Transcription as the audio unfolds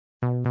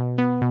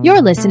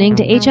You're listening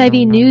to HIV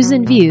News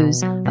and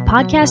Views, a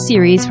podcast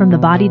series from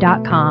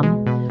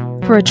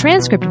thebody.com. For a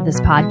transcript of this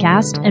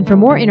podcast and for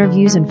more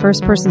interviews and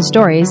first-person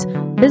stories,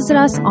 visit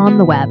us on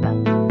the web.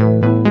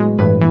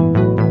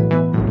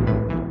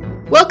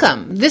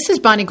 Welcome. This is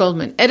Bonnie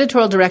Goldman,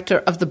 editorial director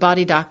of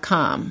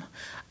thebody.com.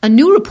 A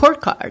new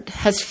report card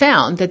has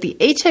found that the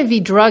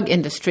HIV drug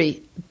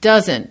industry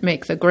doesn't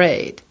make the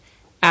grade.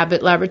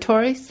 Abbott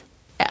Laboratories,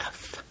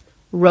 F.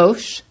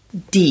 Roche,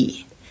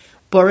 D.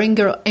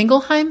 Boehringer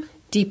Ingelheim,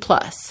 D+.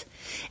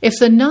 If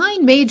the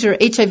 9 major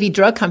HIV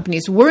drug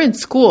companies were in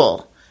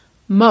school,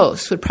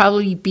 most would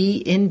probably be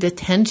in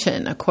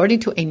detention,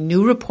 according to a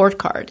new report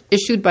card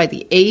issued by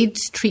the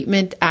AIDS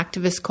Treatment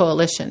Activist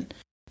Coalition,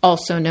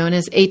 also known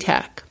as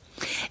ATAC.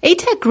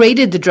 ATAC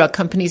graded the drug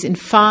companies in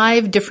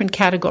 5 different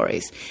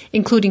categories,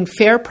 including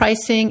fair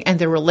pricing and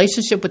their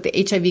relationship with the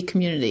HIV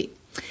community.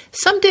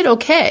 Some did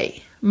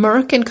okay.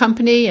 Merck and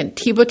Company and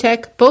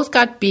Tibotec both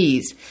got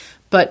Bs,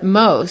 but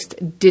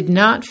most did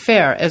not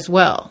fare as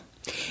well.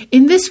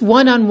 In this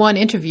one-on-one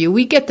interview,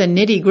 we get the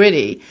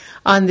nitty-gritty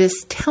on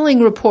this telling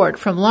report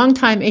from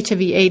longtime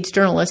HIV/AIDS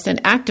journalist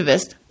and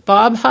activist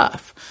Bob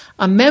Huff,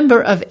 a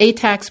member of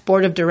ATAC's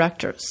board of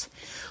directors.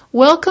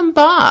 Welcome,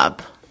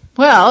 Bob.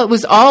 Well, it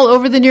was all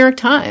over the New York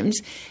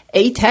Times.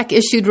 ATAC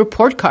issued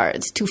report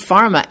cards to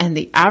pharma, and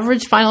the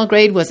average final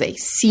grade was a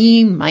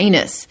C-.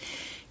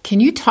 Can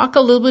you talk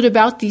a little bit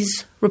about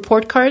these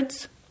report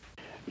cards?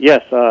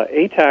 Yes,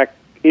 ATAC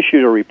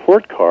issued a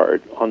report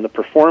card on the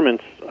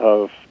performance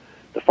of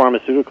the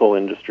pharmaceutical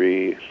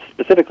industry,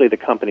 specifically the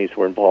companies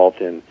who are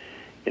involved in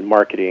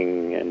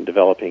marketing and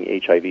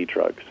developing HIV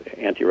drugs,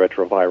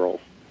 antiretrovirals.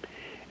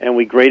 And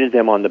we graded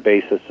them on the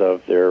basis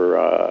of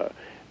their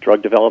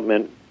drug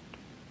development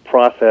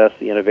process,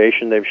 the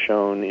innovation they've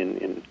shown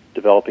in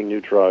developing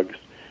new drugs,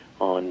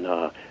 on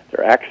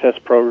their access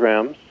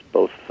programs,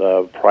 both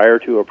prior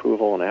to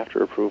approval and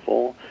after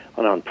approval,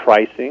 and on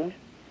pricing,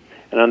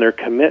 and on their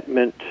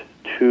commitment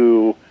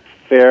to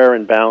fair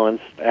and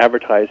balanced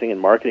advertising and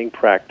marketing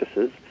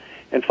practices,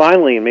 and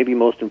finally, and maybe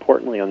most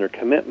importantly, on their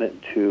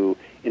commitment to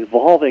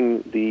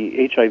involving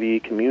the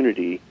HIV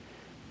community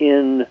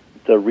in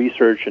the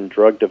research and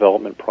drug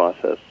development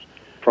process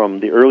from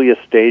the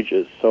earliest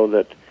stages, so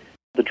that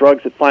the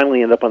drugs that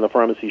finally end up on the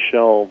pharmacy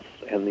shelves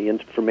and the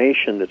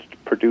information that's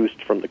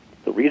produced from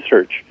the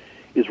research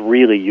is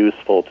really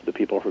useful to the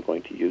people who are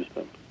going to use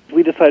them.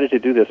 We decided to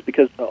do this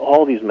because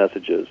all these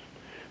messages,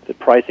 that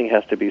pricing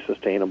has to be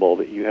sustainable,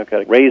 that you have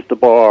got to raise the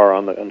bar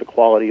on the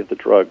quality of the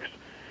drugs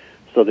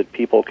so that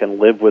people can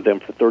live with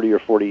them for 30 or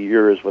 40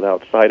 years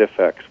without side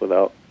effects,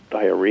 without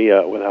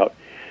diarrhea, without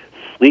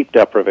sleep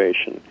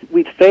deprivation.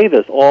 We say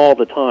this all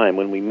the time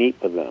when we meet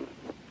with them,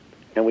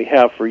 and we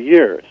have for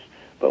years.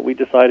 But we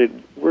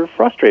decided we're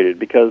frustrated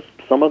because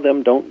some of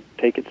them don't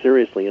take it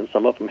seriously and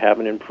some of them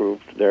haven't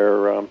improved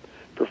their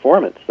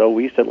performance. So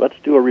we said, let's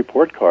do a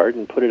report card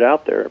and put it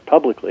out there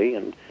publicly,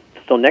 and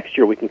so next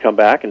year we can come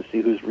back and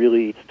see who's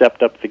really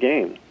stepped up the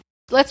game.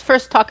 Let's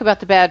first talk about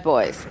the bad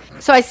boys.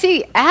 So I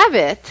see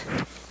Abbott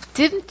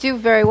didn't do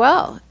very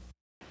well.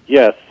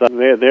 Yes,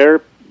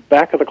 they're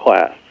back of the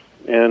class,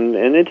 and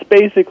it's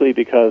basically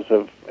because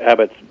of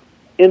Abbott's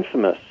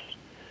infamous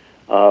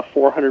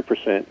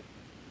 400%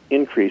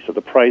 increase of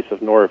the price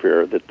of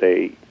Norvir that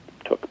they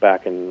took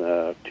back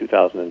in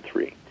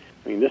 2003.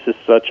 I mean, this is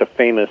such a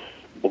famous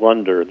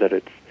blunder that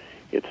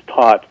it's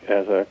taught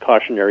as a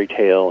cautionary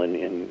tale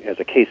and as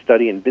a case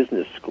study in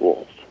business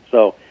schools.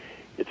 So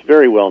it's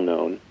very well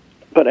known.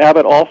 But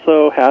Abbott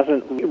also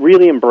hasn't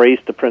really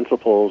embraced the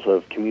principles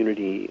of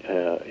community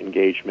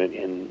engagement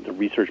in the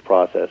research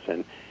process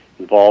and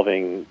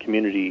involving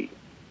community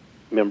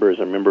members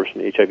or members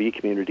from the HIV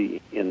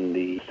community in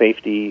the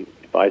safety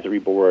advisory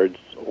boards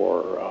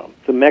or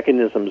the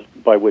mechanisms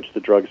by which the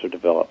drugs are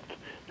developed.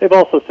 They've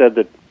also said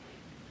that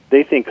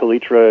they think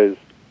Kaletra is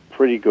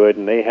pretty good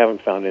and they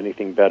haven't found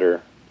anything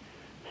better.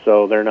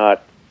 So they're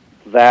not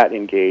that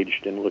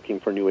engaged in looking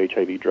for new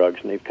HIV drugs,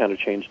 and they've kind of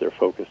changed their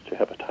focus to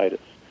hepatitis.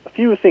 A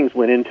few things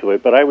went into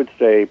it, but I would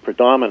say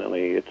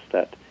predominantly it's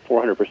that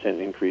 400%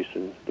 increase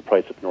in the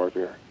price of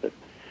Norvir that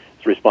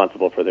is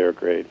responsible for their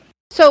grade.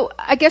 So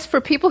I guess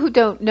for people who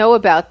don't know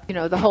about,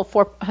 the whole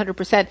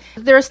 400%,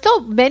 there are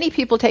still many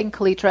people taking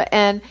Kaletra,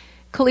 and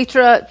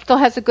Kaletra still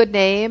has a good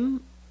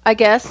name, I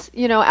guess,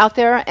 out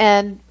there,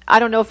 and I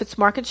don't know if its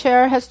market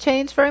share has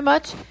changed very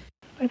much.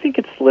 I think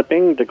it's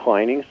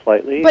declining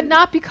slightly. But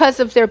not because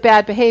of their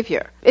bad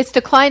behavior. It's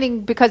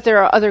declining because there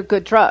are other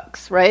good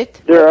drugs, right?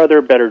 There are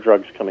other better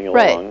drugs coming along.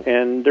 Right.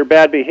 And their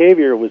bad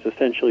behavior was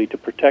essentially to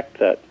protect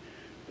that,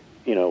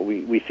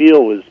 we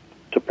feel was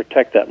to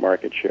protect that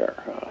market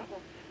share.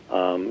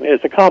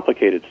 It's a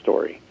complicated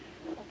story,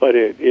 but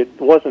it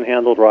wasn't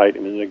handled right.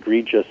 It was an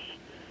egregious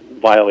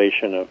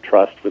violation of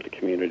trust with the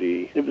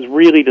community. It was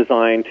really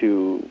designed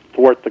to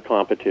thwart the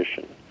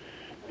competition,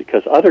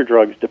 because other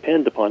drugs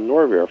depend upon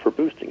Norvir for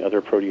boosting,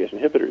 other protease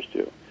inhibitors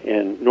do.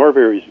 And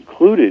Norvir is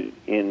included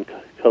in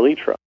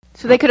Kaletra.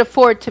 So they could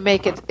afford to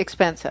make it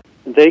expensive.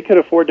 They could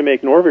afford to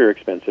make Norvir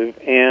expensive,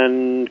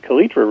 and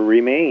Kaletra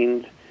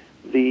remained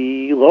the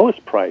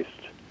lowest priced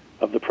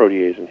of the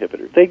protease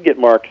inhibitors. They get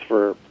marks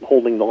for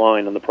holding the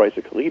line on the price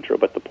of Kaletra,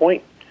 but the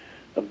point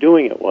of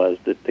doing it was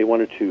that they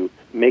wanted to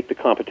make the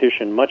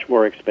competition much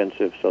more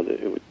expensive so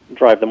that it would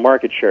drive the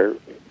market share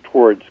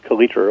towards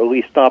Kaletra, or at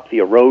least stop the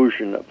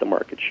erosion of the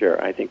market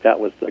share. I think that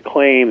was the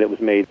claim that was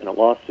made in a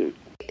lawsuit.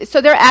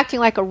 So they're acting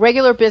like a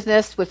regular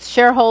business with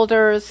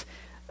shareholders,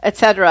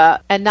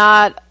 etc., and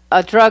not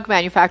a drug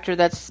manufacturer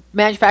that's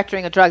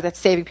manufacturing a drug that's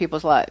saving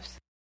people's lives.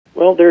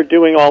 Well, they're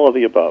doing all of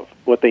the above.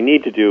 What they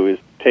need to do is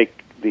take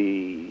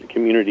the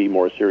community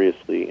more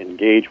seriously,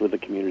 engage with the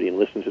community and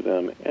listen to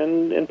them,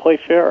 and play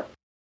fair.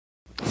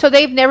 So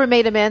they've never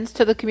made amends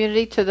to the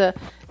community, to the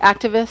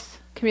activist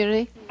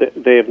community?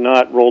 They have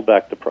not rolled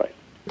back the price.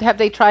 Have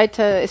they tried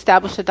to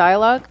establish a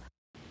dialogue?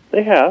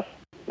 They have.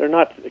 They're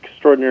not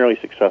extraordinarily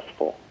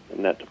successful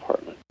in that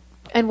department.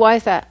 And why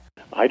is that?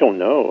 I don't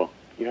know.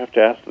 You have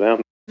to ask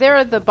them. They're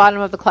at the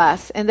bottom of the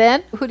class. And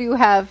then, who do you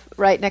have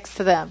right next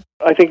to them?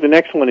 I think the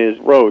next one is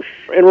Roche.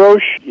 And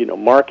Roche,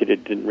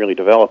 marketed, didn't really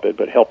develop it,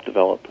 but helped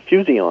develop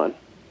Fusion,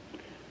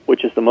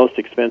 which is the most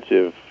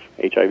expensive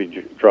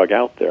HIV drug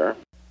out there.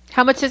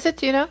 How much is it,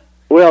 do you know?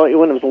 Well,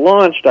 when it was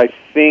launched, I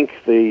think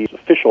the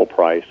official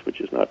price, which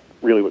is not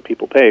really what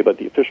people pay, but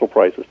the official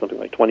price was something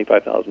like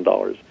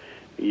 $25,000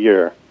 a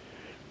year,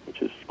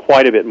 which is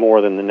quite a bit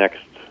more than the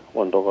next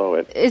one below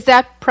it. Is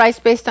that price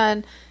based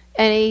on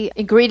any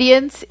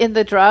ingredients in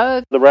the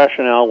drug? The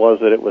rationale was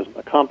that it was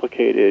a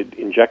complicated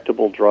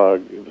injectable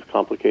drug. It was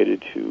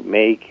complicated to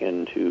make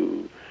and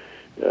to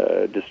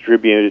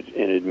distribute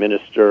and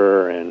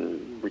administer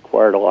and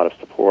required a lot of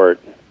support.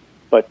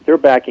 But they're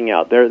backing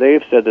out.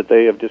 They've said that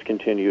they have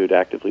discontinued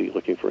actively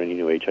looking for any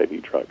new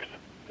HIV drugs,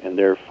 and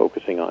they're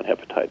focusing on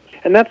hepatitis.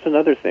 And that's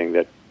another thing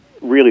that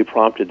really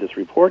prompted this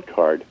report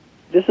card.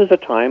 This is a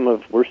time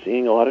of, we're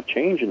seeing a lot of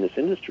change in this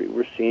industry.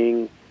 We're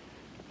seeing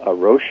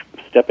Roche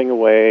stepping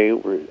away.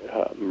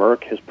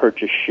 Merck has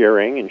purchased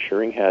Schering, and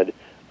Schering had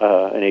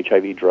an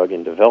HIV drug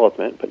in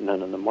development, but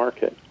none on the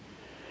market.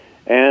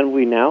 And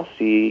we now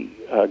see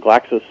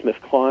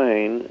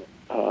GlaxoSmithKline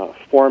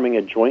forming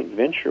a joint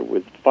venture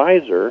with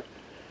Pfizer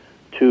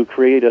to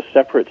create a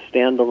separate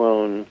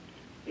standalone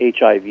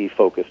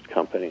HIV-focused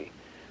company.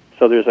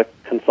 So there's a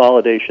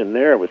consolidation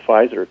there with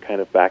Pfizer kind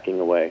of backing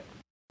away.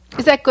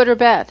 Is that good or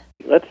bad?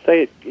 Let's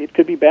say it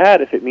could be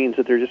bad if it means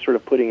that they're just sort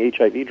of putting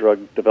HIV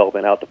drug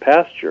development out to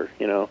pasture,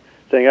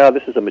 saying,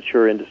 this is a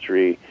mature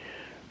industry,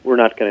 we're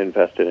not going to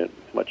invest in it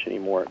much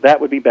anymore.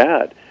 That would be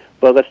bad.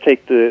 But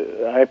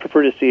I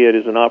prefer to see it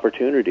as an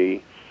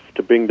opportunity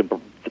to bring the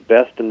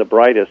best and the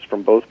brightest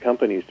from both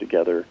companies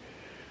together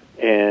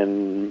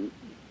and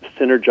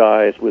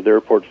synergize with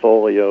their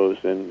portfolios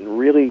and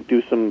really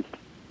do some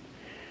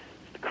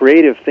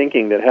creative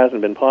thinking that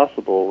hasn't been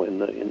possible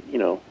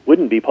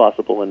wouldn't be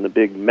possible in the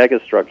big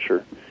mega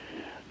structure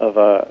of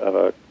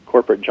a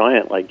corporate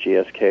giant like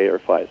GSK or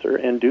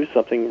Pfizer, and do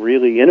something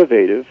really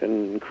innovative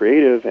and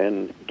creative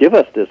and give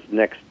us this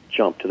next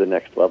jump to the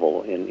next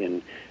level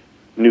in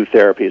new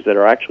therapies that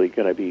are actually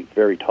going to be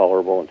very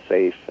tolerable and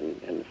safe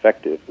and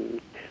effective,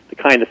 and the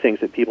kind of things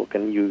that people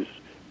can use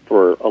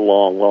for a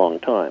long, long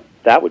time.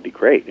 That would be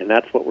great, and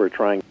that's what we're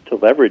trying to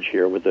leverage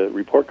here with the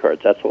report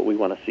cards. That's what we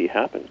want to see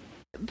happen.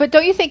 But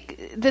don't you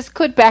think this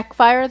could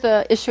backfire,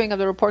 the issuing of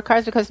the report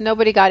cards, because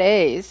nobody got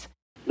A's?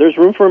 There's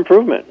room for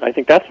improvement. I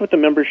think that's what the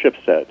membership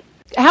said.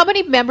 How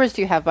many members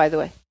do you have, by the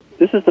way?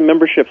 This is the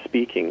membership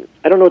speaking.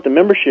 I don't know what the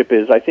membership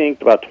is. I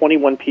think about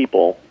 21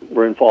 people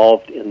were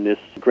involved in this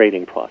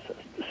grading process.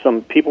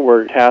 Some people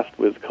were tasked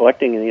with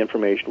collecting the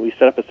information. We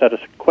set up a set of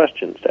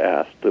questions to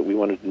ask that we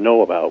wanted to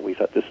know about. We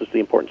thought this is the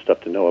important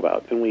stuff to know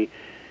about. And we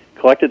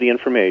collected the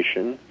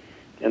information,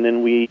 and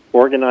then we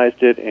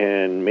organized it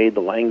and made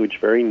the language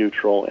very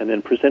neutral, and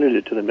then presented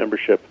it to the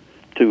membership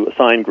to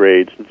assign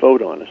grades and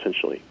vote on,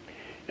 essentially.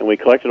 And we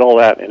collected all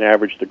that and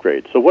averaged the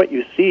grades. So what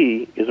you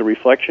see is a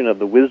reflection of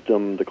the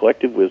wisdom, the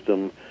collective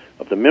wisdom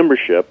of the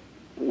membership,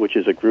 which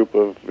is a group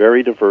of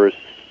very diverse,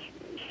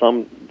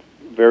 some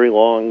very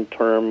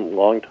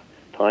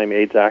long-time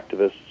AIDS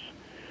activists,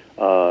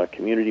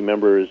 community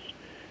members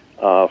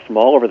from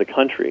all over the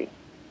country.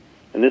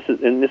 And this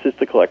is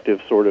the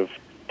collective sort of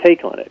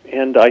take on it.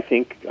 And I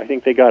think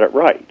they got it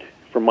right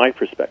from my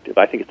perspective.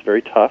 I think it's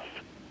very tough.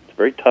 It's a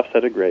very tough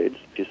set of grades.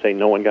 You say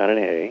no one got an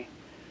A,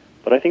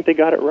 but I think they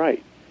got it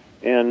right.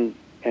 And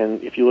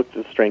if you look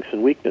at the strengths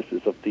and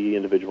weaknesses of the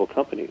individual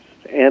companies.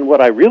 And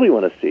what I really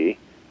want to see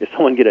is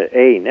someone get an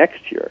A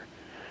next year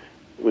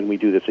when we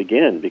do this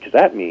again, because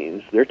that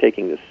means they're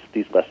taking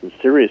these lessons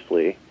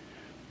seriously.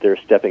 They're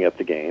stepping up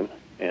the game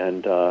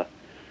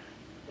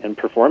and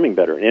performing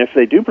better. And if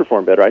they do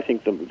perform better, I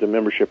think the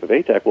membership of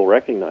ATAC will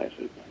recognize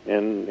it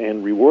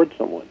and reward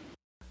someone.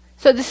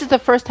 So this is the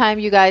first time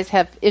you guys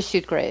have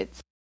issued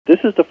grades? This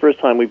is the first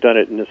time we've done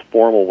it in this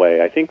formal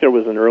way. I think there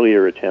was an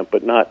earlier attempt,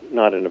 but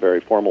not in a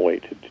very formal way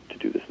to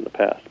do this in the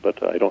past.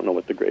 But I don't know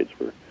what the grades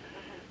were.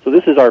 So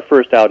this is our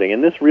first outing,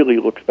 and this really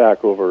looks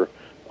back over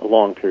a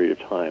long period of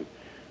time.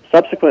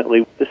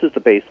 Subsequently, this is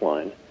the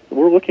baseline.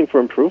 We're looking for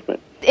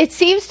improvement. It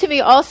seems to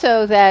me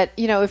also that,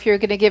 if you're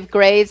going to give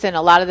grades, and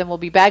a lot of them will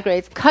be bad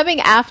grades, coming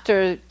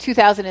after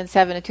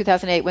 2007 and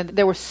 2008, when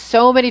there were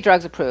so many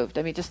drugs approved,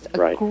 just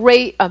a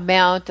great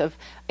amount of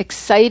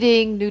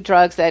exciting new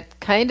drugs that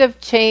kind of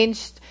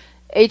changed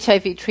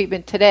HIV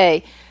treatment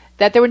today,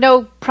 that there were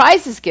no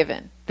prizes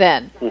given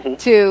then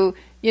to,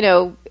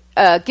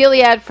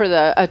 Gilead for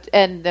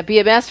and the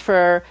BMS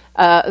for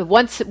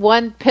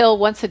one pill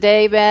once a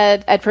day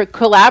med, and for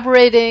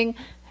collaborating,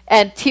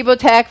 and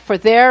Tibotec for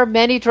their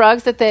many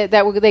drugs that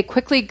they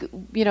quickly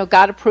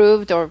got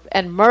approved,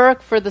 and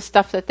Merck for the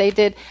stuff that they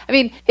did.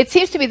 It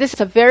seems to me this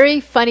is a very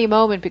funny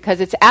moment because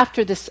it's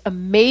after this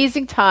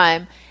amazing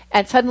time,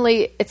 and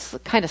suddenly it's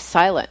kind of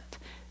silent.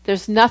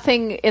 There's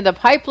nothing in the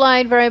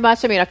pipeline very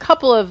much. A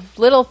couple of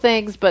little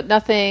things, but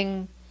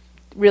nothing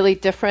really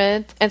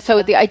different. And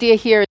so the idea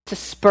here is to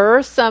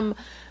spur some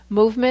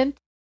movement.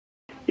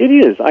 It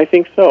is. I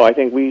think so. I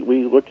think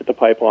we looked at the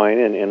pipeline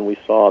and we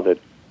saw that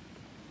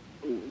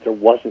there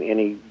wasn't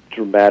any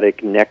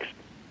dramatic next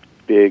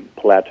big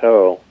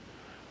plateau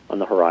on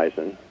the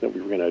horizon that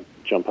we were going to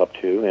jump up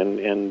to,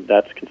 and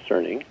that's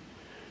concerning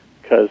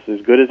because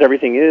as good as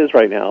everything is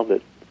right now,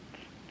 that's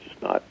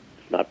just not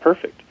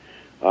perfect.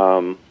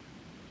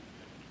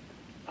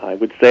 I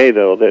would say,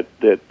 though,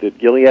 that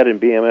Gilead and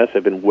BMS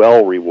have been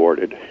well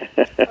rewarded.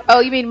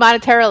 Oh, you mean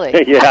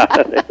monetarily?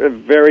 Yeah, they're a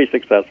very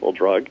successful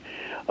drug.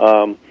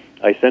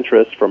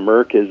 Icentrus from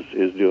Merck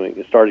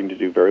is starting to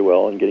do very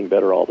well and getting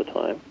better all the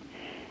time.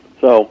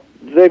 So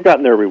they've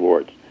gotten their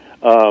rewards.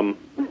 I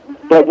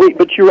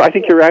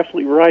think you're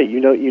absolutely right.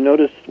 You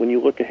notice when you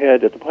look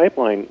ahead at the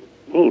pipeline,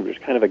 there's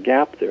kind of a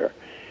gap there.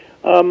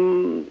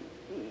 And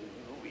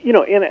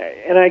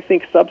I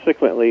think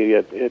subsequently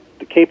at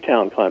the Cape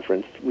Town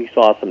conference, we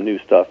saw some new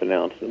stuff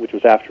announced, which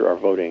was after our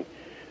voting,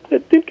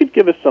 that could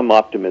give us some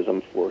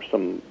optimism for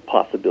some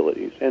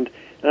possibilities. And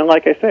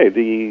like I say,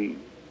 the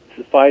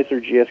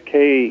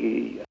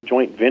Pfizer-GSK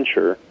joint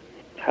venture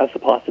has the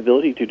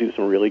possibility to do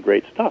some really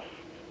great stuff,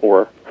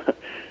 or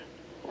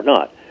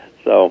not.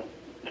 So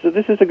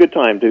this is a good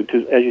time to,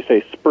 as you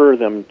say, spur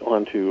them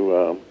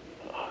onto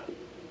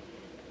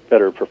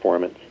better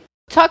performance.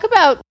 Talk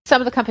about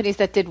some of the companies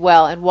that did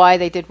well and why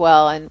they did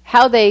well and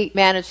how they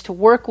managed to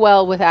work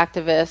well with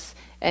activists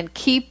and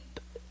keep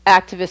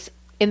activists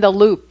in the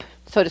loop,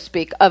 so to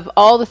speak, of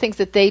all the things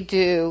that they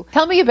do.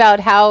 Tell me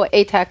about how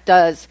ATAC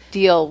does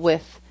deal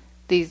with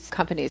these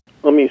companies.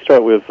 Let me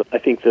start with, I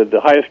think the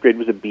highest grade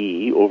was a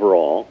B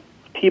overall.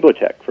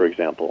 Tibotec, for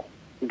example,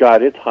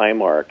 got its high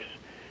marks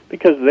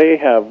because they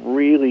have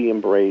really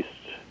embraced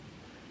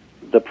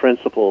the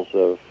principles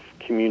of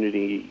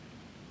community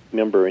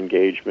member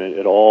engagement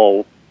at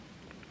all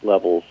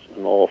levels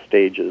and all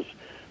stages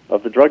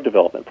of the drug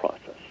development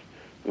process.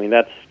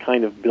 That's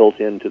kind of built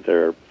into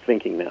their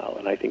thinking now,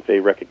 and I think they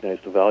recognize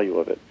the value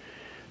of it.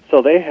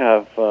 So they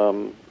have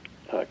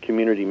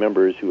community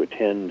members who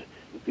attend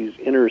these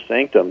inner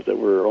sanctums that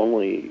were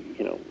only,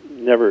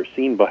 never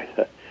seen by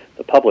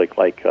the public,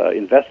 like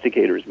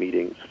investigators'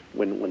 meetings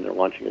when they're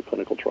launching a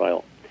clinical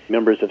trial.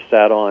 Members have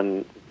sat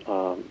on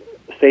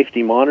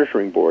safety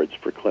monitoring boards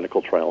for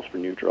clinical trials for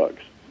new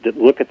drugs that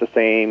look at the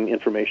same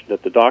information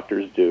that the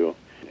doctors do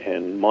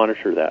and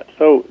monitor that.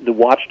 So the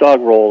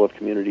watchdog role of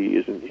community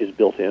is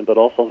built in, but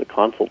also the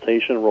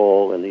consultation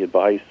role and the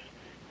advice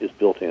is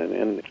built in.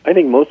 And I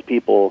think most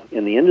people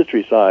in the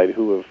industry side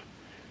who have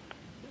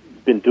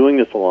been doing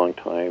this a long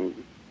time,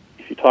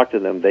 if you talk to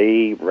them,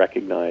 they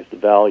recognize the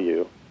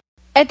value.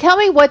 And tell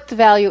me what the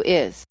value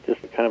is.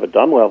 Just kind of a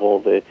dumb level,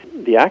 the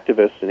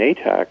activists in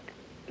ATAC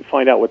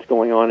find out what's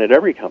going on at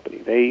every company.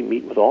 They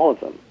meet with all of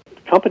them.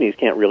 Companies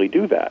can't really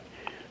do that.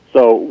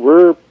 So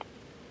we're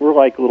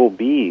like little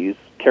bees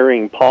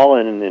carrying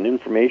pollen and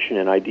information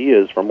and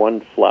ideas from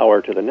one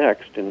flower to the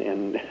next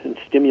and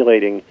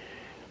stimulating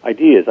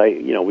ideas.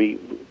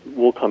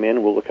 We'll come in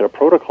and we'll look at a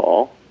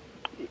protocol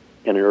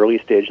in an early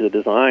stage of the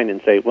design and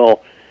say,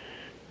 well,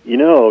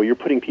 you're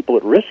putting people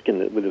at risk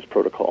with this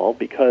protocol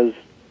because,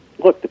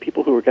 look, the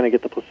people who are going to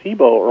get the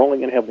placebo are only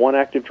going to have one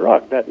active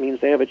drug. That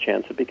means they have a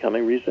chance of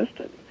becoming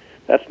resistant.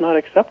 That's not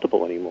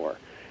acceptable anymore.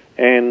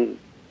 And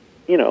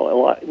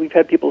we've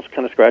had people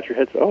kind of scratch their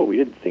heads, oh, we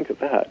didn't think of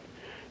that.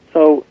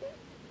 So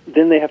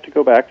then they have to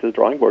go back to the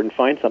drawing board and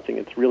find something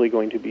that's really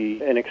going to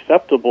be an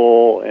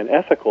acceptable and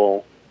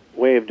ethical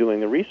way of doing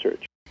the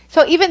research.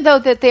 So even though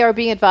that they are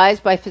being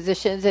advised by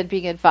physicians and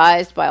being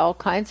advised by all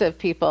kinds of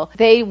people,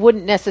 they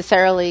wouldn't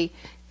necessarily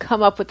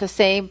come up with the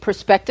same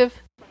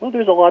perspective? Well,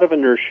 there's a lot of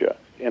inertia,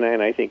 and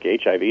I think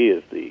HIV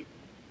is the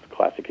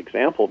classic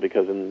example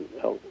because in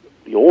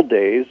the old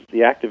days,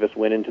 the activists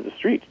went into the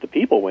streets, the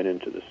people went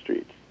into the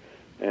streets,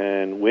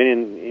 and went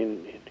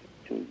in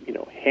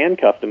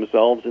handcuffed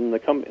themselves in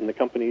the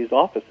company's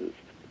offices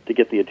to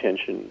get the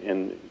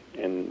attention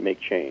and make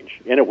change.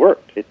 And it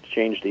worked. It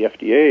changed the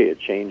FDA. It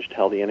changed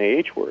how the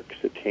NIH works.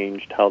 It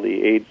changed how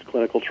the AIDS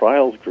clinical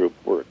trials group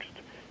works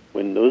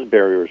when those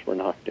barriers were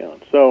knocked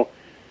down. So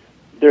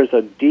there's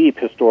a deep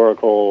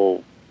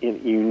historical,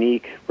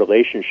 unique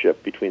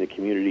relationship between the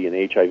community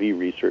and HIV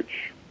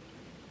research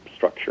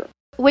structure.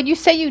 when you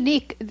say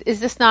unique, is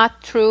this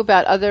not true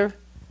about other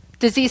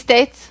disease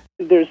states?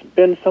 There's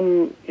been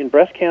some in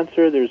breast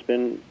cancer. There's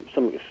been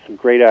some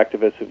great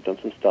activists who've done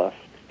some stuff.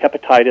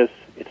 Hepatitis,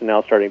 it's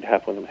now starting to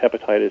happen with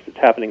hepatitis. It's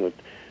happening with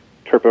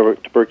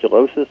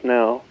tuberculosis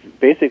now.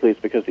 Basically, it's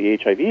because the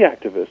HIV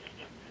activists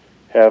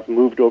have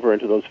moved over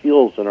into those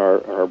fields and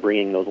are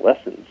bringing those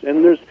lessons.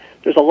 And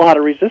there's a lot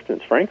of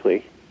resistance,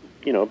 frankly,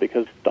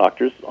 because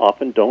doctors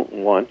often don't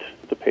want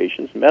the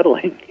patients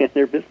meddling in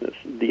their business.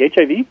 The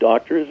HIV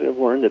doctors have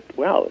learned that,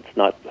 wow, it's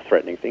not a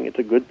threatening thing, it's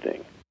a good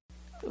thing.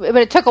 But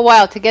it took a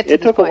while to get to this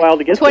point. It took a while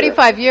to get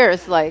 25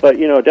 years, like. But,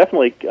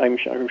 definitely, I'm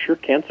sure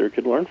cancer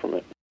could learn from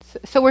it.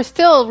 So we're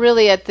still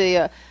really at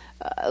the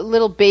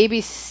little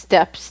baby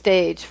step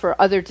stage for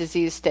other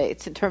disease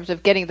states in terms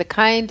of getting the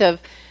kind of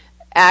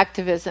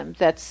activism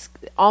that's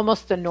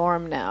almost the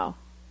norm now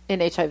in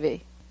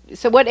HIV.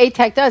 So what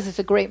ATAC does is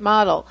a great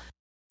model.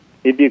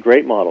 It'd be a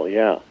great model,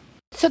 yeah.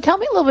 So tell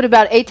me a little bit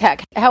about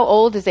ATAC. How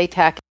old is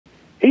ATAC?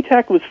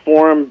 ATAC was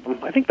formed,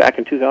 I think, back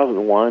in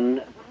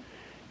 2001,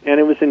 and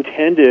it was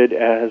intended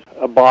as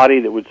a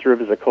body that would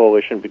serve as a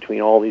coalition between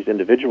all these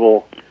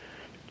individual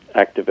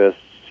activists.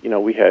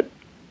 We had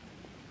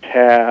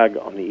TAG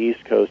on the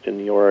East Coast in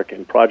New York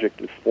and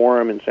Project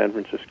Inform in San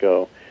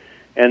Francisco,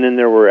 and then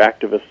there were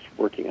activists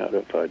working out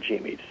of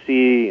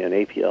GMHC and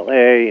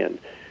APLA,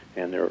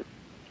 and they're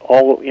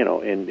all,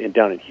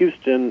 down in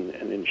Houston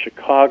and in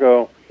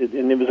Chicago.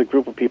 And it was a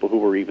group of people who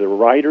were either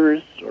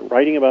writers or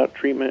writing about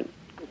treatment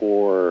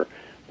or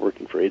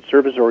working for AIDS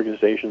service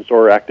organizations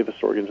or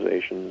activist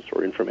organizations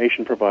or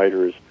information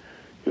providers.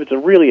 It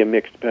was really a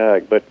mixed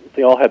bag, but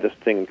they all had this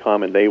thing in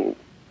common.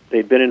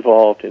 They'd been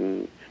involved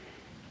in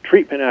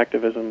treatment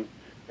activism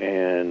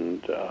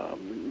and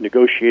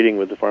negotiating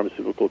with the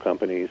pharmaceutical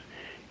companies,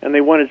 and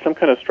they wanted some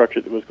kind of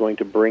structure that was going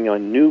to bring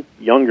on new,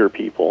 younger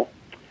people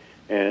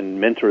and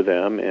mentor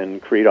them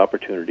and create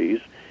opportunities,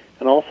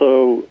 and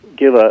also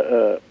give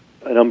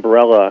an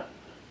umbrella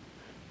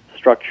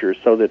structure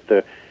so that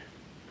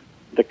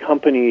the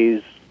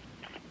companies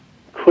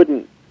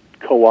couldn't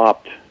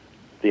co-opt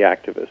the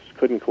activists,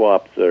 couldn't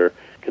co-opt their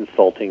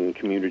consulting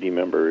community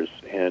members,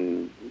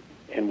 and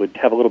would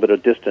have a little bit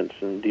of distance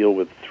and deal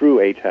with through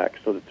ATAC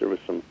so that there was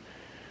some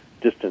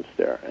distance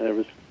there.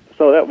 And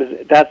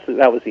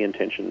that was the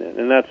intention then,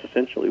 and that's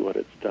essentially what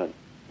it's done.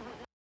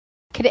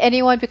 Can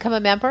anyone become a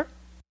member?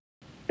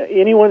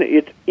 Anyone,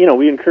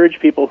 we encourage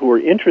people who are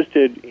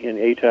interested in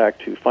ATAC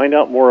to find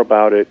out more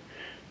about it,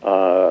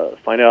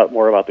 find out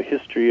more about the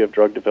history of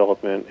drug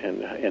development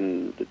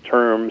and the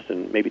terms,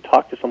 and maybe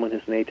talk to someone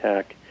who's an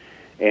ATAC,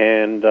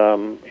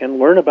 and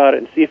learn about it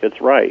and see if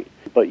it's right.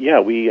 But yeah,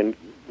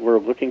 we're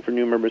looking for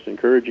new members,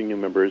 encouraging new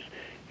members.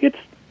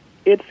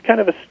 It's kind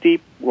of a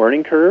steep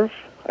learning curve,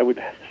 I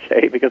would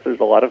say, because there's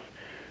a lot of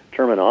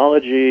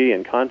terminology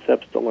and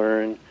concepts to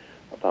learn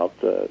about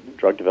the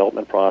drug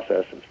development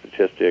process and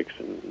statistics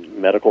and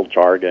medical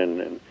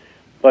jargon.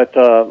 But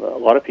a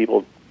lot of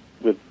people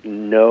with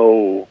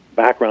no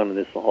background in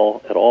this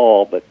at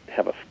all, but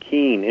have a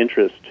keen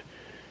interest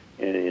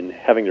in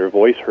having their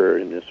voice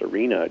heard in this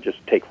arena, just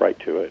take right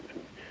to it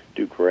and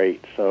do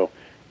great. So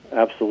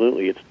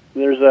absolutely,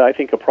 there's I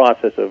think a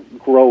process of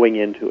growing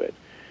into it,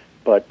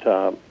 but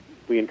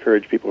we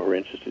encourage people who are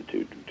interested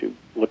to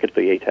look at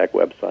the ATAC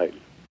website.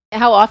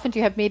 How often do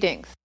you have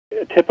meetings?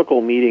 A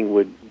typical meeting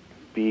would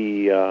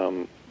be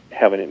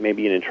having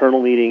maybe an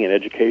internal meeting, an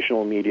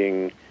educational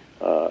meeting,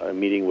 a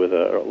meeting with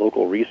a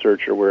local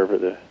researcher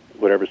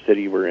whatever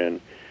city we're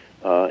in,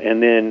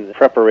 and then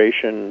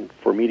preparation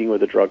for meeting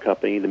with the drug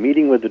company, the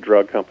meeting with the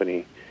drug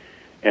company,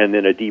 and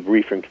then a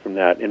debriefing from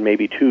that, and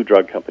maybe 2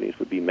 drug companies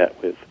would be met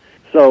with.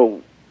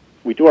 So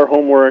we do our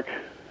homework,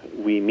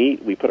 we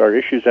meet, we put our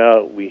issues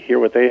out, we hear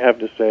what they have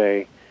to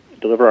say,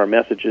 deliver our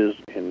messages,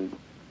 and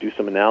do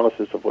some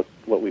analysis of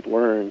what we've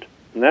learned.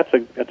 And that's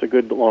a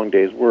good long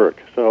day's work.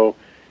 So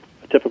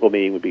a typical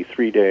meeting would be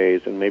 3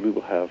 days, and maybe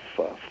we'll have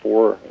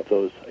 4 of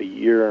those a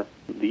year.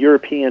 The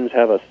Europeans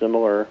have a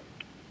similar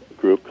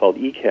group called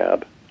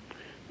ECAB,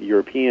 the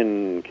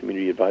European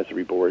Community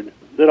Advisory Board,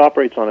 that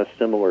operates on a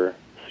similar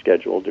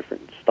schedule,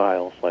 different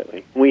style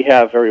slightly. We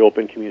have very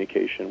open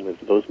communication with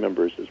those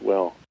members as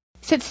well.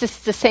 Since it's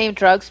the same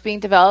drugs being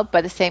developed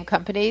by the same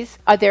companies,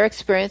 are their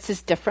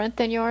experiences different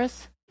than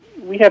yours?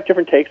 We have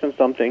different takes on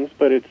some things,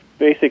 but it's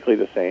basically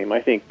the same.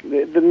 I think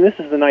this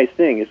is the nice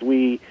thing, is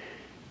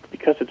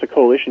because it's a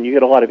coalition, you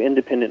get a lot of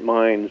independent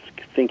minds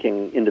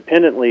thinking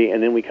independently,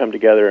 and then we come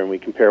together and we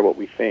compare what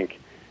we think.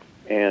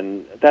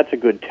 And that's a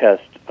good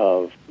test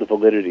of the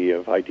validity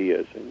of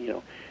ideas.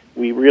 And,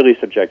 we really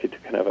subject it to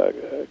kind of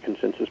a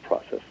consensus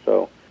process.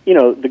 So,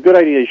 the good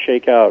ideas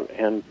shake out,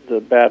 and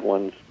the bad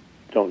ones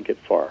don't get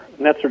far.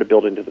 And that's sort of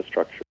built into the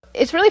structure.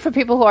 It's really for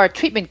people who are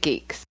treatment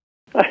geeks.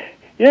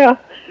 Yeah,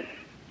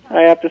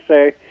 I have to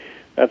say,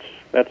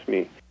 that's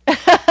me.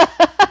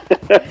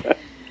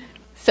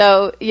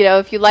 So,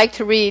 if you like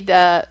to read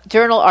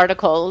journal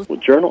articles. Well,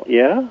 journal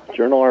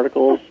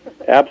articles,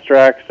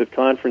 abstracts at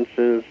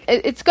conferences.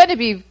 It's going to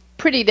be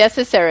pretty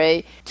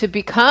necessary to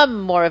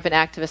become more of an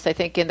activist, I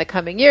think, in the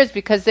coming years,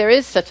 because there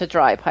is such a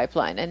dry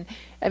pipeline. And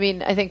I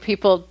mean, I think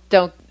people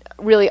don't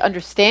really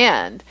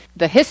understand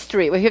the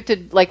history. Well, you have to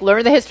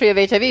learn the history of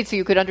HIV so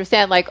you could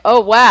understand oh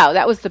wow,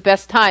 that was the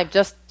best time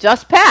just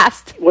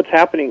passed. What's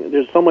happening,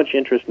 there's so much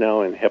interest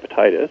now in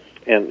hepatitis,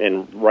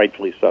 and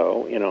rightfully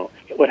so.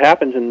 What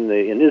happens in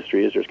the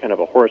industry is there's kind of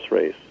a horse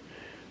race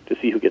to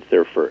see who gets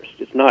there first.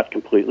 It's not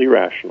completely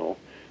rational,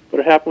 but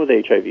it happened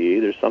with HIV.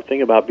 There's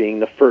something about being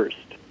the first.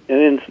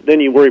 And then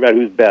you worry about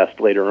who's best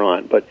later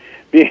on, but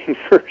being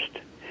first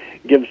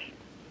gives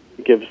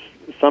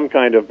some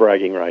kind of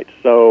bragging rights.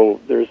 So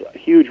there's a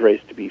huge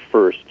race to be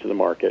first to the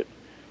market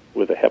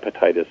with a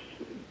hepatitis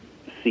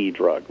C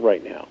drug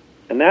right now.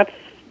 And that's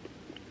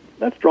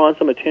drawn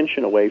some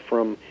attention away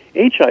from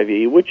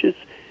HIV, which is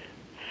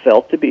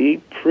felt to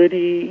be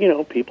pretty,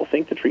 people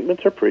think the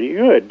treatments are pretty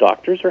good.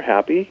 Doctors are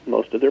happy.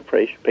 Most of their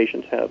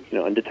patients have,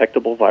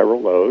 undetectable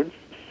viral loads.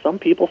 Some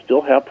people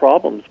still have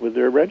problems with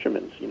their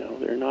regimens.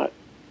 They're not,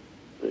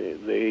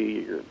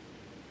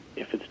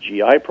 if it's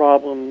GI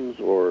problems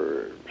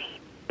or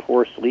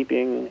poor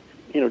sleeping,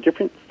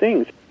 different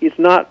things. It's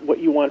not what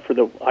you want for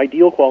the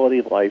ideal quality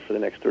of life for the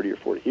next 30 or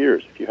 40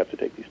 years if you have to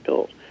take these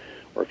pills.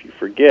 Or if you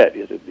forget,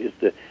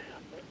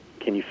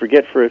 can you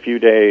forget for a few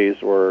days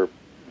or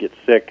get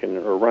sick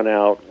or run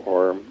out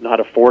or not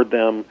afford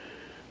them?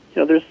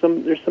 There's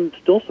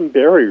still some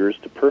barriers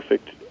to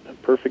perfect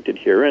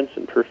adherence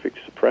and perfect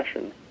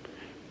suppression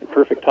and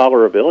perfect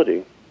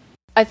tolerability.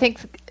 I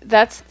think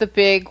that's the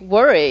big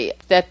worry,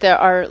 that there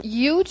are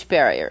huge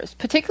barriers,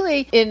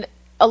 particularly in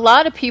a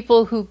lot of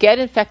people who get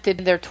infected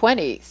in their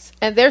 20s,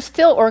 and they're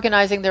still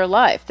organizing their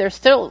life. They're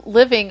still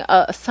living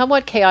a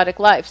somewhat chaotic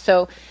life.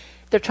 So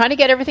they're trying to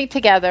get everything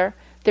together.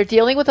 They're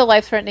dealing with a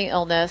life-threatening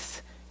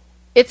illness.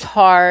 It's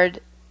hard.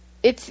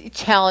 It's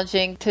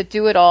challenging to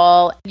do it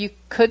all. You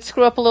could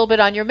screw up a little bit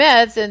on your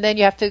meds, and then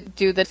you have to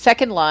do the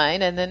second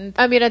line, and then,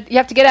 you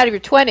have to get out of your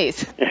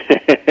 20s.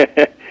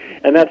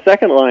 And that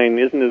second line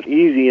isn't as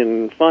easy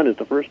and fun as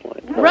the first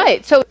line.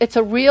 Right. So it's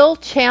a real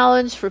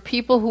challenge for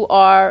people who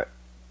are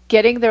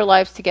getting their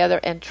lives together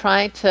and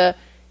trying to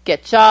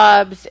get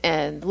jobs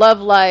and love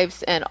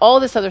lives and all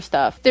this other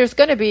stuff. There's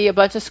going to be a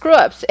bunch of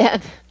screw-ups,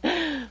 and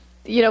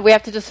we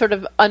have to just sort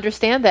of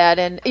understand that.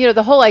 And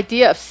the whole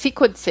idea of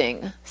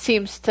sequencing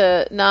seems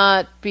to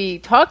not be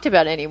talked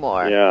about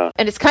anymore. Yeah.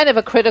 And it's kind of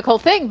a critical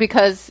thing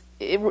because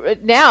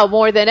now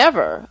more than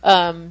ever,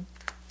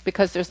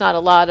 because there's not a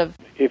lot of...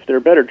 If there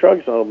are better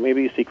drugs, though,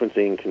 maybe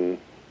sequencing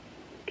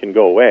can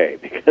go away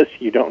because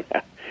you don't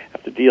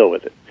have to deal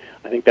with it.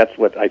 I think that's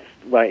what I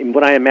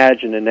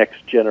imagine the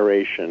next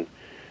generation,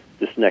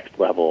 this next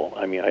level.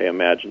 I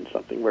imagine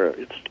something where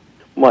it's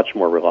much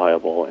more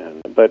reliable,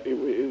 but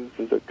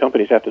the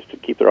companies have to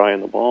keep their eye on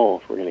the ball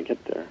if we're going to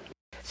get there.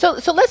 So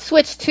let's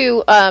switch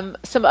to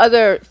some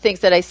other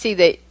things that I see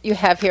that you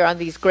have here on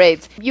these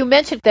grades. You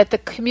mentioned that the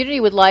community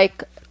would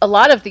like a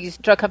lot of these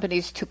drug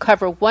companies to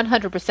cover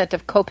 100%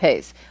 of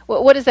copays.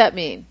 What does that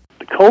mean?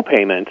 The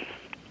copayments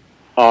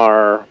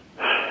are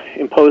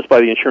imposed by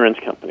the insurance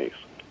companies.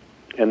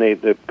 And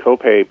the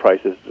copay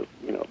prices,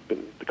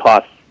 the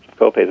costs of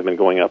copays have been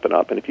going up and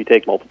up. And if you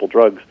take multiple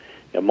drugs,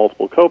 you have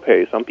multiple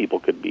copays. Some people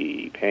could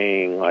be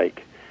paying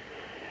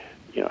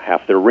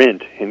half their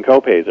rent in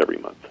copays every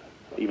month,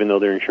 even though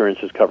their insurance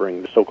is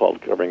covering the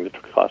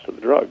cost of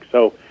the drug.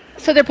 So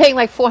they're paying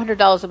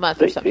 $400 a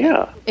month or something.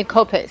 Yeah. In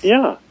copays.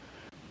 Yeah.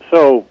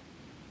 So,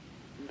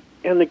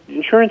 and the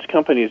insurance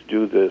companies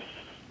do this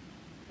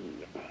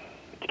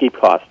to keep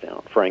costs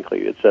down.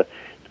 Frankly, it's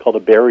called a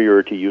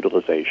barrier to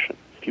utilization.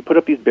 If you put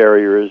up these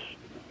barriers,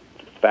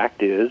 the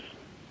fact is,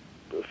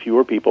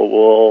 fewer people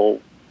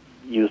will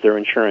use their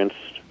insurance,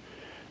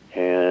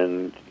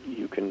 and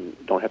you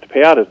don't have to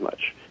pay out as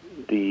much.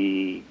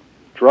 The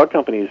drug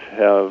companies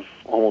have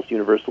almost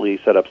universally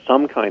set up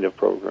some kind of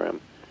program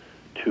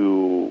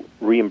to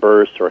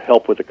reimburse or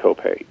help with the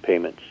copay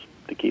payments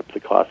to keep the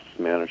costs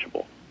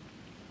manageable,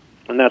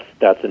 and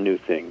that's a new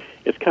thing.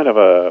 It's kind of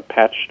a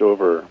patched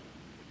over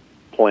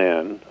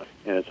plan,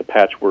 and it's a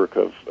patchwork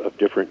of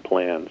different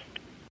plans.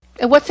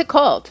 And what's it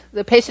called?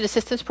 The Patient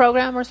Assistance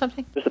Program or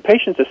something? There's a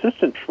Patient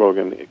Assistance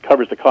Program. It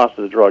covers the cost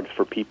of the drugs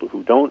for people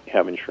who don't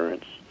have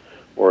insurance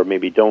or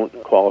maybe don't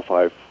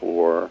qualify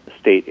for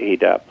state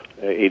ADAP,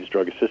 AIDS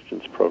Drug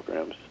Assistance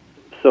Programs.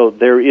 So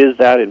there is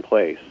that in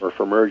place for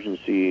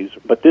emergencies,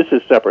 but this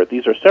is separate.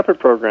 These are separate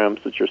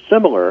programs that are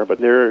similar, but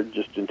they're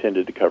just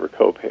intended to cover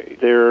copay.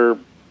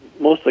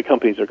 Most of the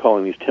companies are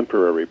calling these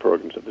temporary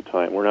programs at the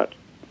time. We're not,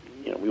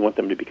 we want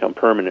them to become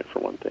permanent for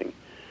one thing.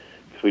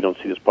 We don't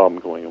see this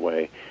problem going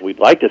away. We'd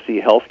like to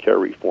see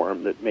healthcare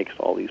reform that makes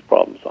all these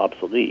problems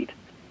obsolete,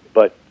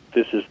 but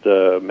this is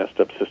the messed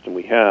up system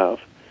we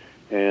have,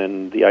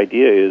 and the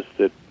idea is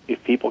that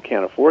if people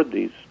can't afford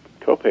these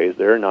copays,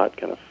 they're not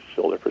going to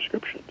fill their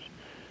prescriptions,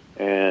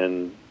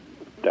 and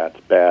that's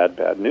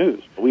bad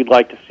news. We'd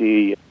like to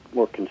see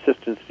more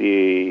consistency,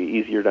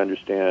 easier to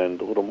understand,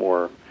 a little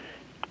more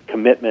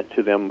commitment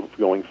to them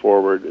going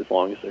forward as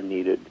long as they're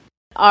needed.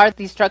 Are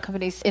these drug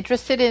companies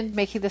interested in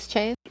making this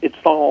change? It's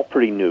all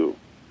pretty new.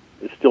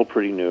 It's still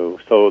pretty new,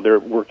 so they're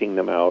working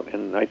them out,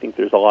 and I think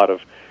there's a lot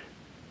of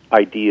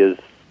ideas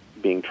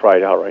being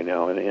tried out right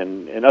now,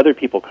 and other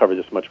people cover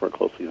this much more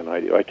closely than I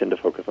do. I tend to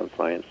focus on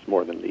science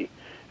more than the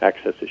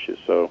access issues,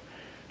 so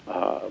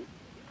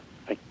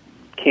I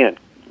can't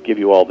give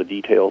you all the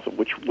details of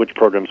which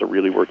programs are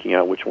really working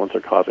out, which ones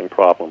are causing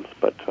problems,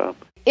 but...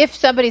 If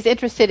somebody's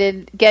interested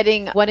in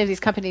getting one of these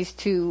companies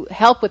to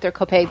help with their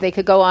copay, they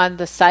could go on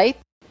the site?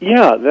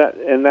 Yeah,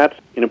 that's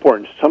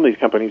important. Some of these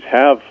companies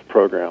have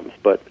programs,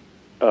 but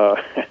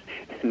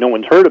no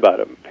one's heard about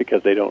them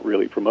because they don't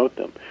really promote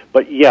them.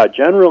 But yeah,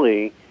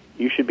 generally,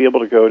 you should be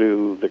able to go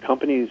to the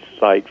company's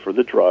site for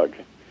the drug,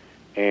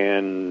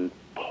 and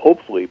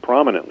hopefully,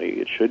 prominently,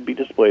 it should be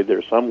displayed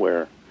there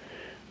somewhere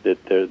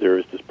that there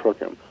is this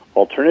program.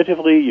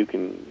 Alternatively, you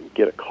can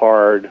get a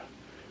card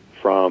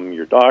from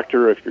your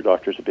doctor if your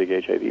doctor's a big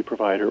HIV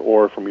provider,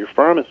 or from your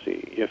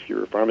pharmacy if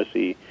your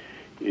pharmacy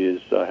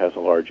has a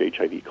large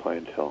HIV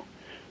clientele.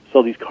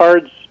 So these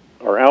cards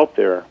are out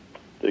there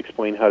that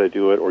explain how to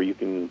do it, or you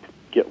can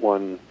get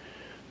one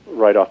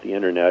right off the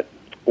internet,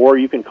 or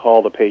you can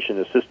call the patient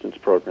assistance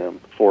program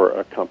for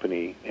a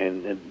company,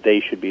 and they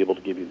should be able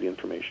to give you the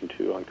information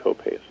too on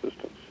copay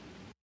assistance.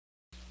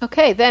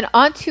 Okay, then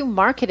on to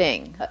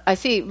marketing. I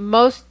see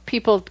most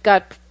people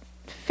got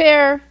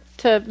fair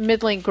to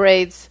middling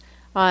grades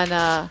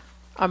on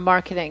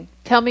marketing.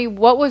 Tell me,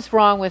 what was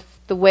wrong with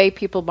the way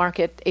people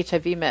market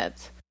HIV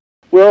meds?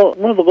 Well,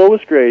 one of the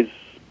lowest grades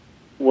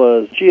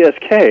was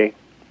GSK,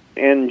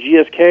 and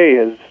GSK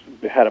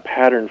has had a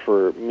pattern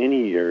for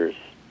many years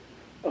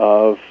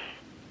of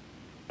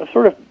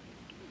sort of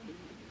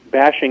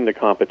bashing the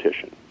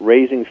competition,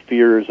 raising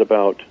fears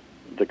about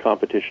the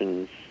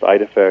competition's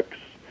side effects.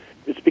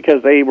 It's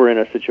because they were in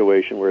a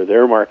situation where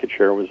their market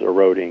share was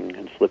eroding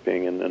and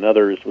slipping, and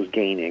others was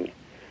gaining.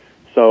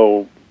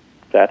 So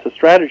that's a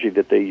strategy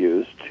that they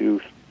use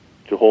to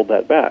hold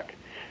that back.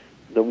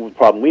 The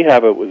problem we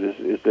have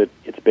is that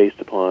it's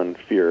based upon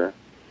fear,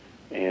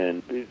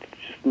 and it's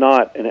just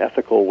not an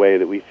ethical way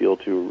that we feel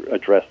to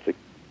address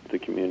the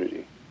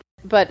community.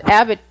 But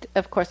Abbott,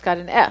 of course, got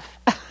an F.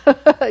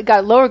 Got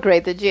a lower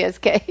grade than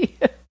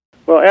GSK.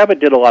 Well, Abbott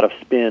did a lot of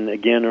spin,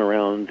 again,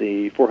 around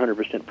the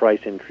 400%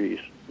 price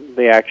increase.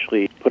 They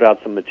actually put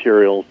out some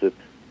materials that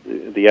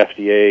the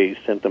FDA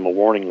sent them a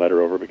warning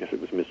letter over because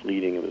it was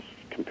misleading. It was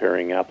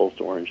comparing apples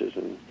to oranges.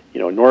 And,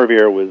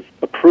 Norvir was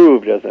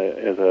approved as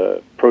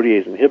a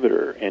protease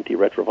inhibitor,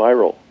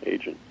 antiretroviral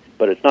agent,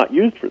 but it's not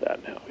used for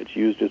that now. It's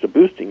used as a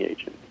boosting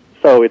agent.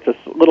 So it's a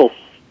little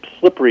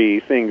slippery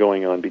thing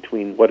going on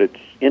between what it's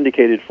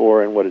indicated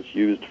for and what it's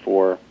used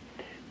for.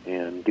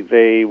 And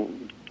they,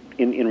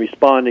 in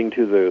responding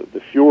to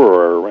the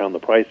furor around the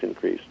price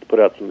increase, put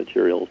out some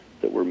materials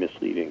that were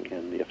misleading,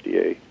 and the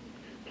FDA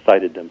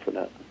cited them for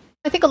that.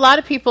 I think a lot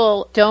of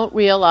people don't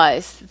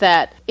realize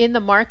that in the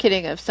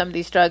marketing of some of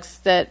these drugs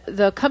that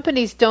the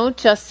companies don't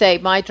just say,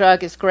 my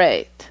drug is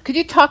great. Could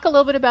you talk a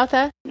little bit about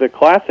that? The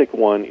classic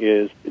one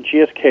is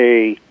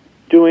GSK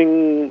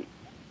doing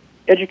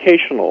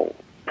educational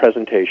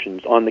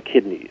presentations on the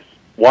kidneys.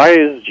 Why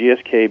is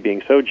GSK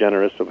being so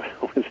generous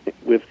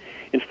with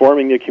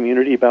informing the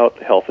community about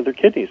the health of their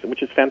kidneys,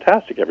 which is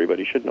fantastic.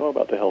 Everybody should know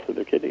about the health of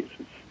their kidneys.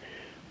 It's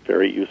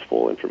very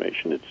useful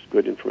information. It's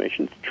good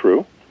information. It's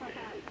true.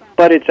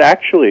 But it's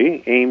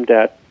actually aimed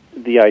at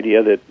the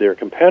idea that their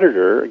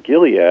competitor,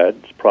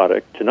 Gilead's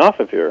product,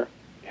 tenofovir,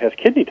 has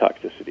kidney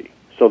toxicity.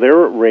 So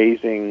they're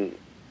raising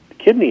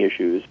kidney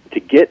issues to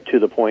get to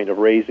the point of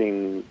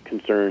raising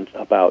concerns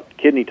about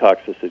kidney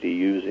toxicity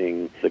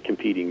using the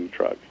competing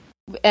drug.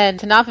 And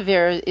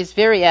tenofovir is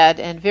Veriad,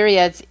 and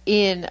Veriad's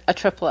in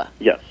Atripla.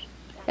 Yes.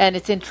 And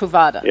it's in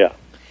Truvada. Yeah.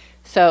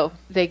 So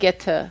they get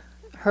to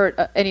hurt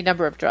any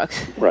number of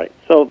drugs. Right.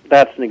 So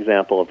that's an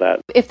example of that.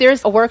 If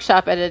there's a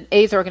workshop at an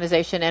AIDS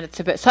organization and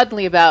it's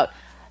suddenly about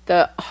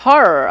the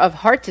horror of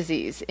heart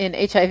disease in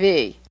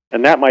HIV.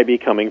 And that might be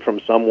coming from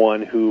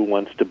someone who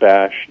wants to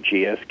bash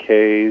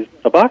GSK's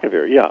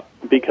abacavir, yeah.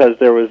 Because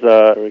there was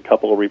a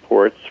couple of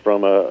reports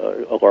from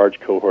a large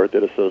cohort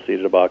that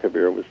associated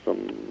abacavir with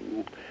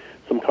some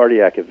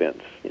cardiac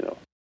events,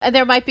 And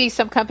there might be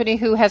some company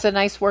who has a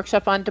nice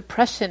workshop on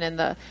depression and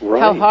right.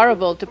 How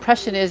horrible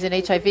depression is in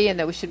HIV, and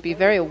that we should be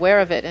very aware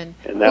of it. And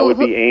that would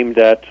be aimed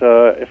at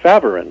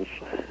efavirenz.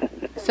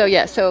 So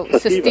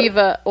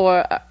Sestiva,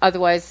 or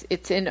otherwise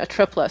it's in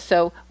Atripla.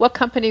 So what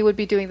company would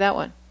be doing that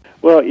one?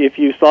 Well, if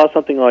you saw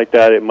something like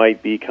that, it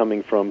might be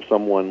coming from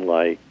someone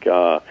like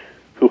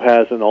who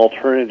has an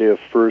alternative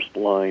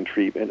first-line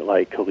treatment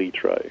like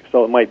Kaletra.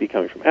 So it might be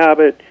coming from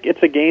Abbott.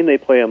 It's a game they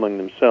play among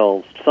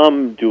themselves.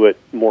 Some do it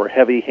more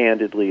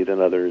heavy-handedly than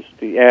others.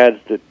 The ads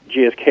that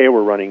GSK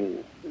were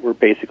running were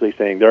basically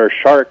saying there are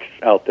sharks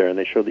out there, and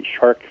they show these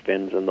shark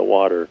fins in the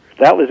water.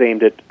 That was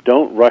aimed at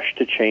don't rush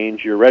to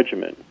change your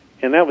regimen.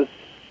 And that was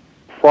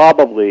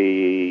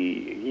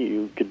probably,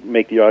 you could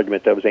make the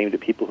argument that was aimed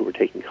at people who were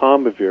taking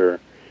Combivir,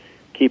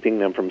 keeping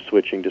them from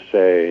switching to,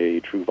 say,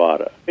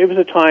 Truvada. It was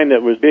a time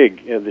that was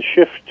big. The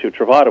shift to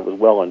Truvada was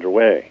well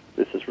underway.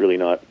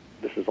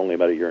 this is only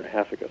about a year and a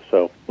half ago.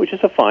 So, which is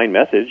a fine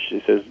message.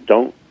 It says,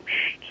 don't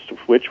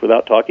switch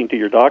without talking to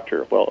your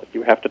doctor. Well,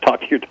 you have to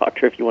talk to your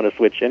doctor if you want to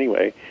switch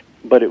anyway.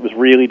 But it was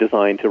really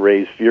designed to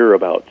raise fear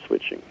about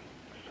switching.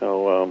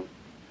 So,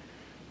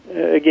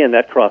 again,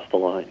 that crossed the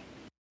line.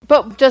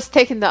 But just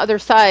taking the other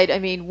side, I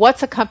mean,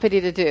 what's a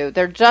company to do?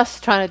 They're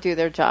just trying to do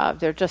their job.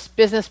 They're just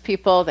business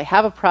people. They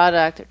have a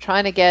product. They're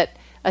trying to get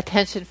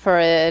attention for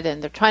it,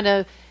 and they're trying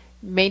to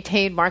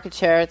maintain market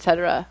share, et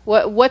cetera.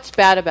 What's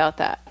bad about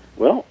that?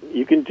 Well,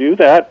 you can do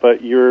that,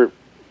 but you're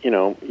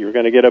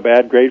going to get a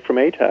bad grade from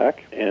ATAC,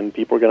 and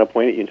people are going to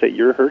point at you and say,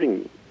 you're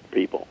hurting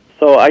people.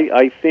 So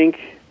I think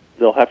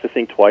they'll have to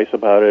think twice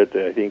about it.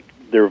 I think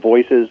there are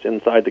voices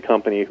inside the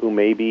company who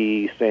may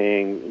be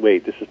saying,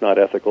 wait, this is not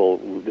ethical,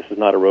 this is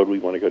not a road we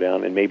want to go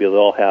down, and maybe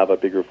they'll have a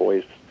bigger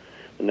voice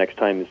the next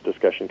time this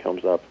discussion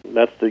comes up.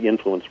 That's the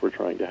influence we're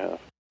trying to have.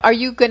 Are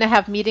you going to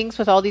have meetings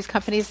with all these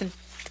companies and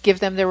give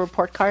them their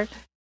report card?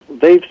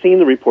 They've seen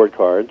the report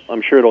cards.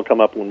 I'm sure it'll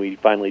come up when we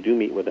finally do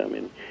meet with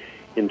them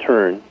in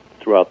turn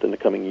throughout the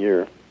coming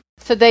year.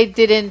 So they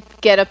didn't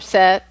get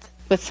upset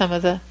with some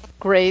of the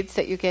grades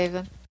that you gave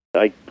them?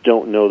 I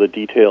don't know the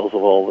details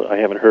of I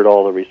haven't heard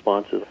all the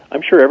responses.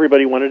 I'm sure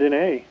everybody wanted an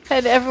A.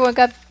 And everyone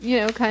got,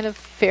 kind of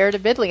fair to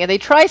middling. And they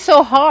try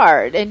so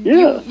hard. And,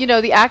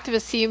 yeah. The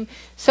activists seem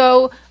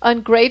so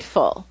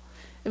ungrateful.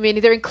 I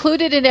mean, they're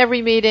included in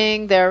every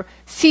meeting. They're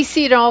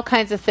CC'd on all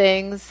kinds of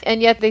things.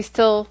 And yet they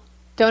still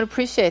don't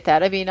appreciate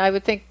that. I mean, I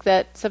would think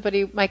that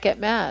somebody might get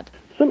mad.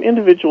 Some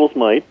individuals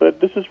might,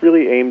 but this is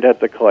really aimed at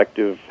the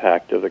collective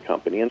act of the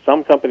company. And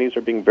some companies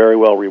are being very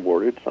well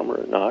rewarded. Some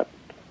are not.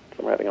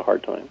 Some are having a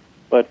hard time.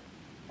 But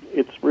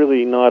it's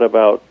really not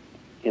about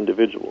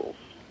individuals.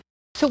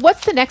 So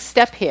what's the next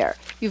step here?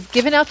 You've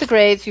given out the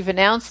grades. You've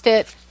announced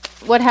it.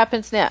 What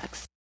happens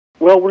next?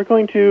 Well, we're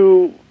going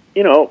to,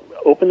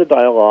 open the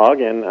dialogue,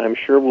 and I'm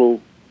sure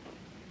we'll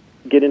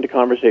get into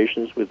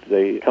conversations with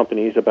the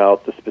companies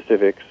about the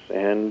specifics,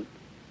 and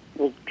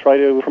we'll try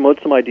to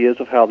promote some ideas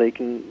of how they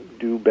can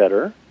do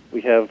better.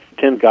 We have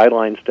 10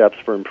 guideline steps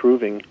for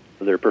improving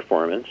their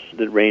performance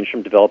that range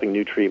from developing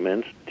new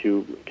treatments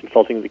to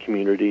consulting the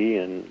community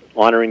and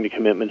honoring the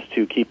commitments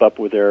to keep up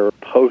with their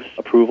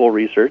post-approval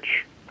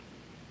research.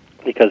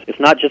 Because it's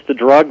not just the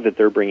drug that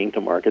they're bringing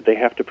to market. They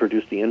have to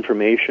produce the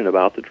information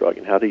about the drug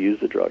and how to use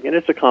the drug. And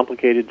it's a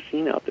complicated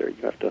scene out there.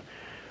 You have to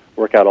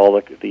work out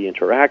all the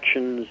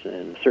interactions,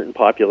 and certain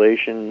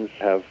populations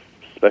have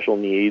special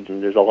needs,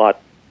 and there's a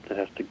lot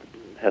that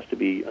has to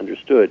be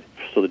understood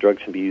so the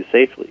drugs can be used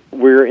safely.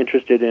 We're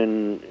interested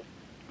in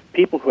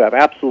people who have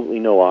absolutely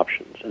no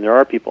options, and there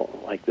are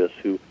people like this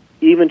who,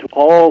 even to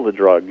all the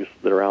drugs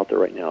that are out there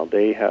right now,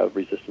 they have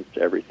resistance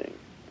to everything.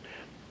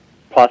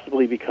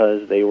 Possibly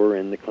because they were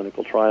in the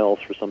clinical trials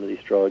for some of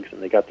these drugs and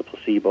they got the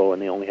placebo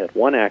and they only had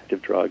one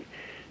active drug,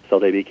 so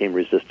they became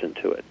resistant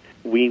to it.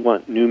 We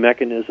want new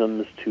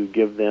mechanisms to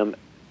give them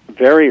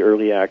very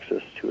early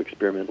access to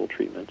experimental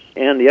treatments.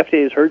 And the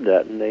FDA has heard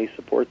that and they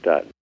support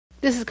that.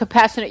 This is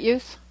compassionate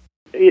use?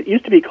 It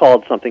used to be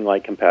called something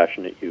like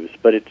compassionate use,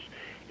 but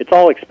it's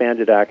all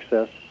expanded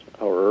access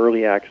or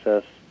early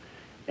access.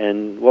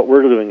 And what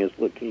we're doing is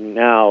looking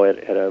now at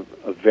a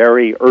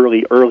very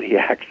early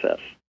access.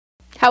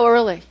 How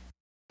early?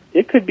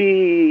 It could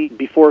be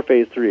before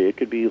Phase 3. It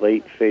could be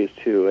late Phase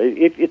 2.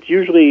 It's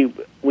usually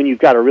when you've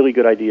got a really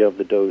good idea of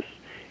the dose,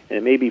 and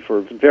it may be for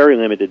a very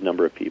limited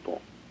number of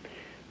people.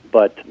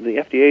 But the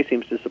FDA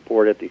seems to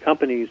support it. The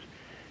companies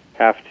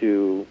have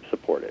to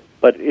support it.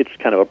 But it's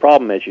kind of a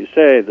problem, as you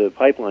say. The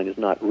pipeline is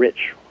not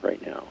rich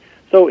right now.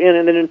 So,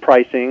 and then in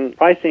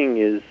pricing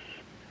is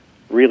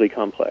really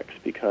complex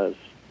because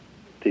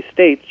the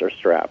states are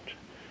strapped,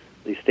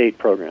 the state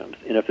programs.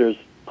 And if there's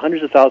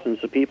hundreds of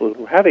thousands of people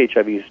who have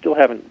HIV who still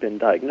haven't been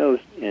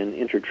diagnosed and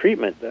entered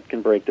treatment, that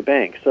can break the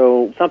bank.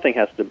 So something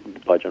has to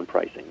budge on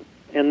pricing.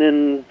 And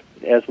then,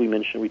 as we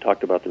mentioned, we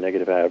talked about the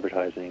negative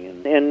advertising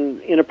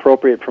and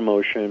inappropriate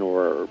promotion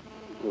or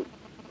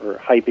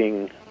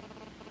hyping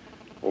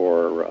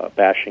or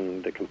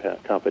bashing the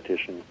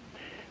competition.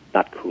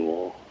 Not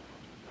cool.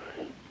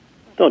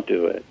 Don't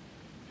do it.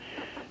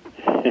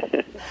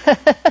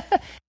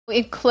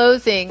 In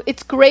closing,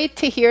 it's great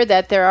to hear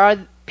that there are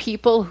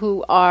people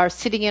who are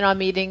sitting in on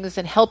meetings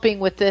and helping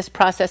with this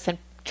process and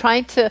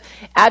trying to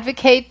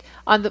advocate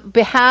on the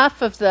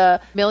behalf of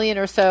the million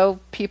or so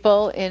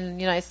people in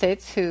the United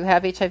States who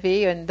have HIV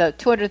and the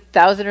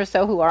 200,000 or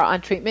so who are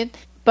on treatment.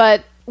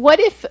 But what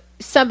if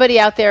somebody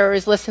out there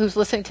who's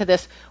listening to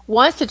this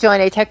wants to join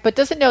ATAC but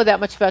doesn't know that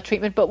much about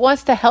treatment but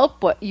wants to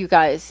help you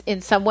guys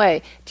in some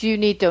way? Do you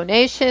need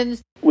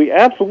donations? We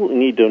absolutely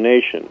need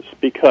donations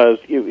because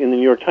in the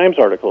New York Times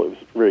article, it was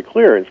very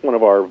clear, it's one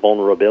of our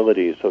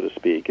vulnerabilities, so to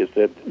speak, is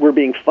that we're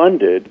being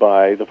funded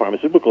by the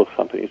pharmaceutical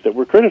companies that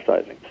we're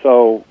criticizing.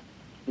 So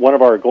one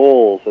of our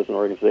goals as an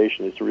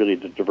organization is to really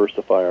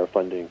diversify our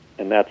funding,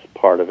 and that's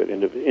part of it.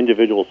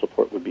 Individual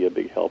support would be a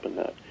big help in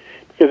that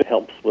because it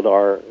helps with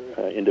our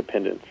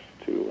independence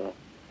to,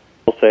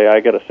 I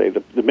got to say,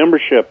 the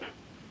membership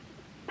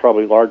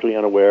probably largely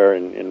unaware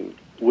and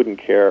wouldn't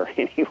care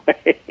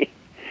anyway.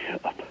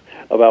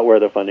 about where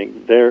they're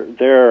funding.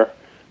 They're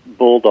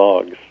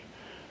bulldogs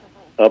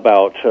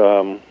about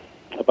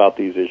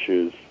these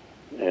issues,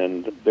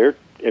 and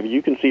if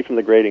you can see from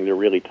the grading, they're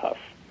really tough.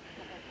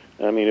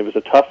 I mean, it was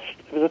a tough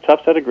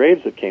set of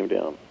grades that came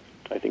down.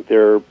 I think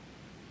they're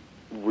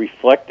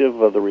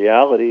reflective of the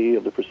reality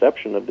of the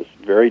perception of this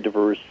very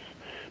diverse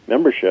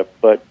membership,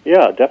 but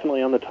yeah,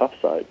 definitely on the tough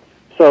side.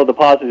 So the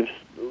positive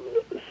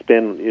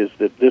spin is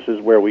that this is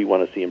where we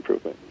want to see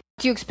improvement.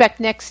 Do you expect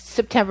next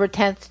September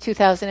 10th,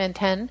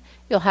 2010,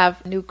 you'll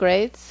have new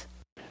grades?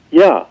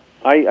 Yeah,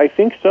 I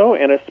think so,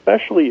 and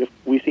especially if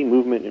we see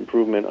movement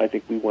improvement, I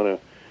think we want to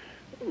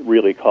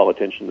really call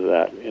attention to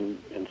that and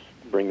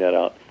bring that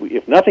out.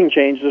 If nothing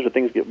changes or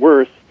things get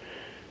worse,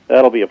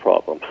 that'll be a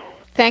problem.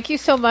 Thank you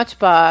so much,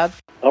 Bob.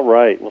 All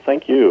right. Well,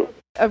 thank you.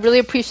 I really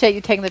appreciate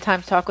you taking the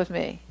time to talk with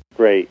me.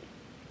 Great.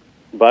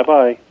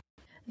 Bye-bye.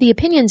 The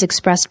opinions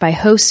expressed by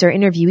hosts or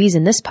interviewees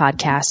in this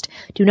podcast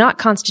do not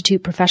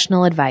constitute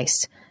professional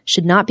advice,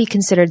 should not be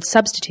considered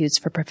substitutes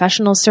for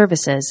professional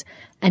services,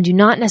 and do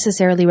not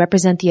necessarily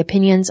represent the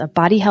opinions of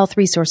Body Health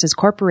Resources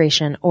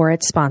Corporation or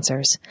its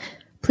sponsors.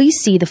 Please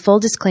see the full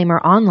disclaimer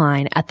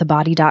online at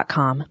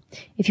thebody.com.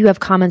 If you have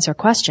comments or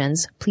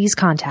questions, please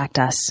contact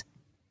us.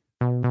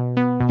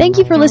 Thank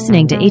you for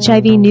listening to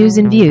HIV News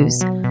and Views.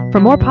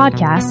 For more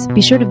podcasts,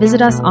 be sure to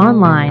visit us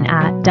online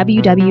at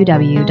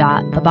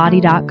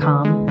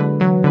www.thebody.com.